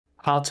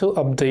How to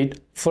update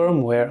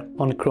firmware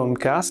on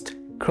Chromecast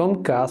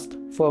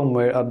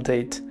Firmware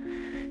Update.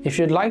 If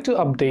you'd like to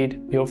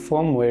update your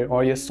firmware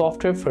or your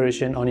software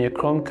version on your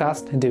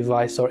Chromecast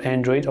device or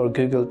Android or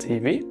Google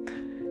TV,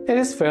 it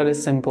is fairly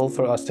simple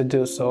for us to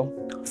do so.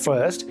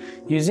 First,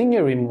 using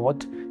your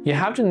remote, you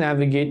have to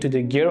navigate to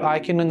the gear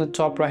icon on the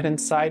top right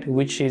hand side,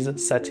 which is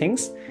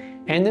Settings,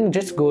 and then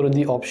just go to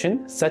the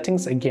option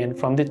Settings again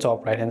from the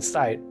top right hand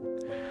side.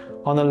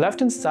 On the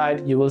left hand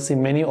side, you will see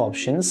many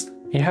options.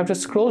 You have to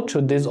scroll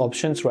through these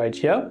options right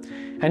here,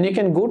 and you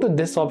can go to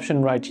this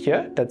option right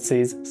here that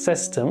says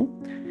System,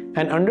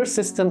 and under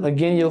System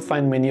again you'll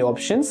find many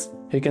options.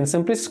 You can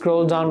simply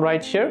scroll down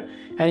right here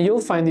and you'll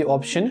find the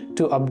option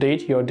to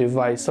update your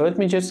device. So let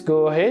me just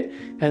go ahead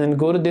and then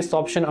go to this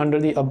option under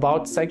the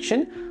About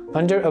section.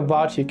 Under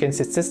About you can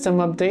see System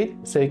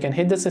Update, so you can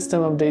hit the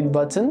System Update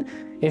button.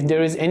 If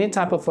there is any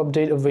type of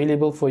update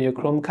available for your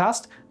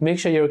Chromecast, make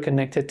sure you're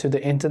connected to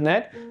the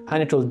internet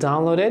and it will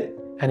download it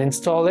and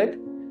install it.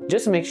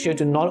 Just make sure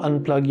to not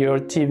unplug your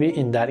TV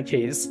in that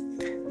case.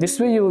 This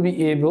way you will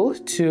be able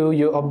to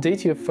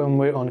update your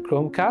firmware on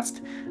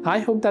Chromecast. I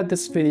hope that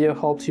this video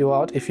helped you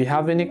out. If you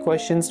have any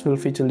questions, feel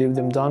free to leave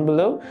them down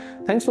below.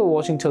 Thanks for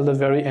watching till the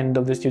very end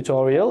of this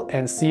tutorial,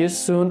 and see you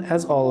soon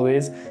as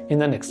always in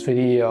the next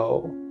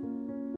video.